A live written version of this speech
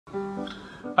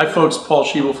Hi folks, Paul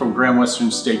Schieble from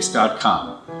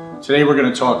GrandWesternSteaks.com. Today we're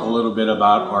going to talk a little bit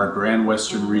about our Grand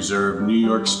Western Reserve New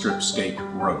York Strip Steak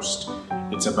Roast.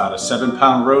 It's about a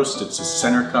 7-pound roast. It's a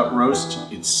center cut roast.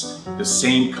 It's the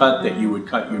same cut that you would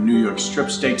cut your New York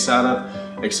strip steaks out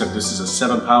of, except this is a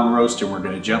 7-pound roast and we're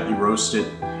going to gently roast it.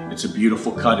 It's a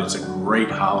beautiful cut. It's a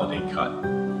great holiday cut.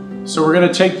 So we're going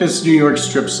to take this New York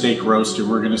strip steak roast and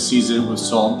we're going to season it with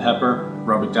salt and pepper,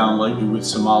 rub it down lightly with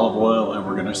some olive oil, and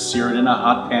we're going to sear it in a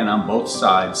hot pan on both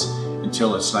sides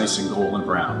until it's nice and golden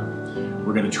brown.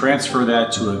 We're going to transfer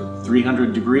that to a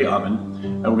 300-degree oven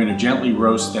and we're going to gently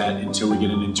roast that until we get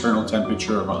an internal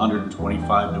temperature of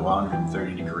 125 to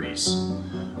 130 degrees.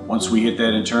 Once we hit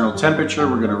that internal temperature,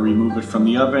 we're going to remove it from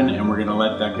the oven and we're going to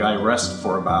let that guy rest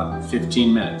for about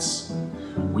 15 minutes.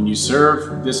 When you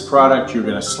serve this product, you're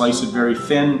going to slice it very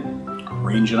thin,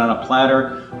 arrange it on a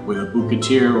platter with a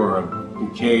bouquetiere or a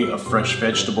bouquet of fresh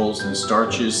vegetables and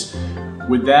starches.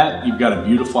 With that, you've got a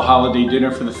beautiful holiday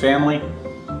dinner for the family.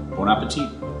 Bon appetit!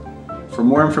 For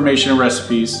more information and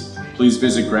recipes, please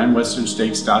visit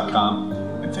GrandWesternSteaks.com,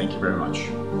 and thank you very much.